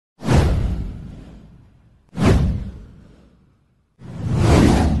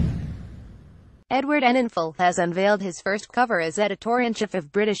Edward Enninful has unveiled his first cover as editor-in-chief of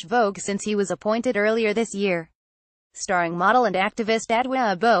British Vogue since he was appointed earlier this year. Starring model and activist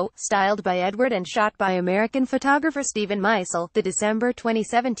adwoa, styled by Edward and shot by American photographer Stephen Meisel, the December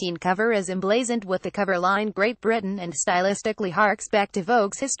 2017 cover is emblazoned with the cover line "Great Britain" and stylistically harks back to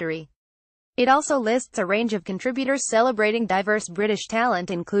Vogue's history. It also lists a range of contributors celebrating diverse British talent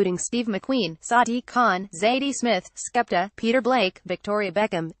including Steve McQueen, Sadiq Khan, Zadie Smith, Skepta, Peter Blake, Victoria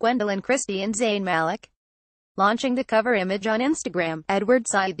Beckham, Gwendolyn Christie and Zayn Malik. Launching the cover image on Instagram, Edward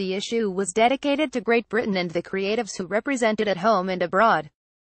said the issue was dedicated to Great Britain and the creatives who represent it at home and abroad.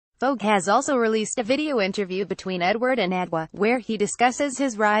 Vogue has also released a video interview between Edward and adwoa, where he discusses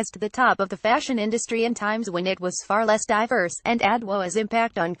his rise to the top of the fashion industry in times when it was far less diverse, and adwoa's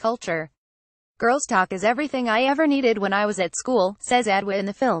impact on culture. "Girls talk is everything I ever needed when I was at school," says adwoa in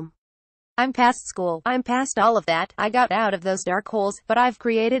the film. "I'm past school. I'm past all of that. I got out of those dark holes, but I've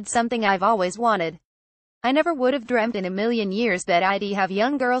created something I've always wanted. I never would have dreamt in a million years that I'd have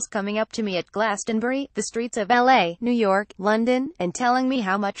young girls coming up to me at Glastonbury, the streets of LA, New York, London, and telling me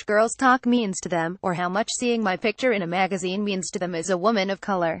how much girls talk means to them, or how much seeing my picture in a magazine means to them as a woman of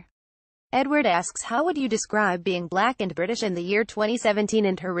color." Edward asks, "How would you describe being black and British in the year 2017?"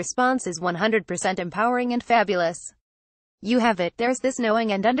 and her response is 100% empowering and fabulous. "You have it. There's this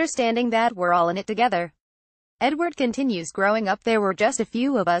knowing and understanding that we're all in it together." Edward continues, "Growing up there were just a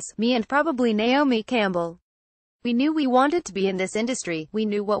few of us, me and probably Naomi Campbell. We knew we wanted to be in this industry, we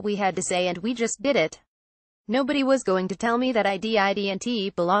knew what we had to say and we just did it. Nobody was going to tell me that I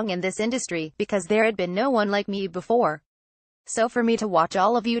didn't belong in this industry, because there had been no one like me before. So for me to watch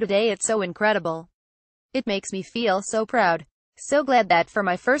all of you today, it's so incredible. It makes me feel so proud. So glad that for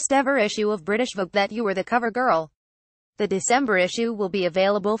my first ever issue of British Vogue that you were the cover girl." The December issue will be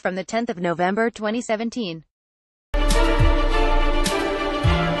available from the 10th of November 2017.